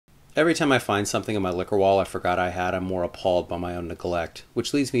Every time I find something on my liquor wall I forgot I had, I'm more appalled by my own neglect,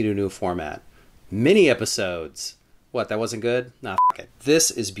 which leads me to a new format. Mini episodes! What, that wasn't good? Nah, f*** it.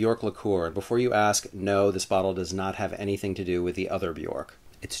 This is Björk Liqueur. Before you ask, no, this bottle does not have anything to do with the other Björk.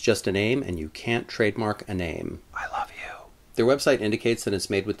 It's just a name, and you can't trademark a name. I love you. Their website indicates that it's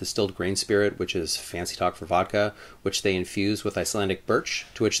made with distilled grain spirit, which is fancy talk for vodka, which they infuse with Icelandic birch,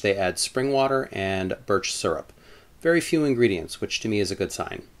 to which they add spring water and birch syrup. Very few ingredients, which to me is a good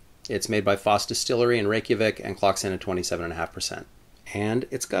sign. It's made by Foss Distillery in Reykjavik and clocks in at 27.5%. And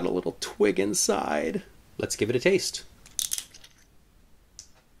it's got a little twig inside. Let's give it a taste.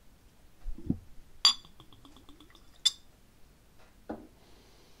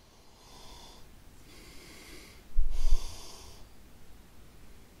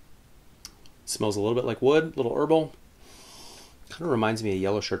 Smells a little bit like wood, a little herbal. Kind of reminds me of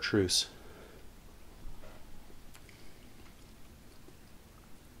yellow chartreuse.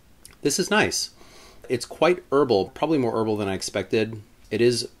 This is nice. It's quite herbal, probably more herbal than I expected. It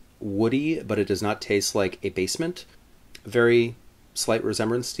is woody, but it does not taste like a basement. Very slight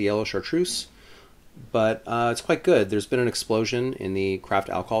resemblance to yellow chartreuse, but it's quite good. There's been an explosion in the craft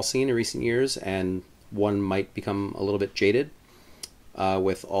alcohol scene in recent years, and one might become a little bit jaded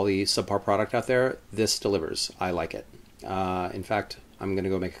with all the subpar product out there. This delivers. I like it. In fact, I'm going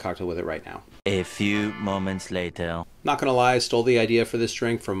to go make a cocktail with it right now. A few moments later. Not going to lie, I stole the idea for this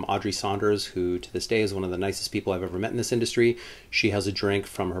drink from Audrey Saunders, who to this day is one of the nicest people I've ever met in this industry. She has a drink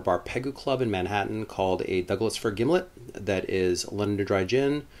from her bar Pegu Club in Manhattan called a Douglas fir Gimlet that is London Dry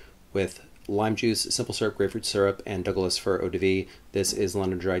Gin with lime juice, simple syrup, grapefruit syrup, and Douglas fir eau de vie. This is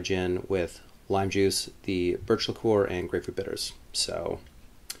London Dry Gin with lime juice, the birch liqueur, and grapefruit bitters. So,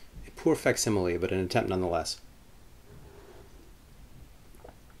 a poor facsimile, but an attempt nonetheless.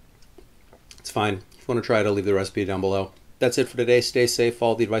 It's fine. If you want to try it, I'll leave the recipe down below. That's it for today. Stay safe,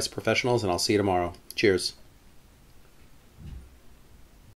 follow the advice of professionals, and I'll see you tomorrow. Cheers.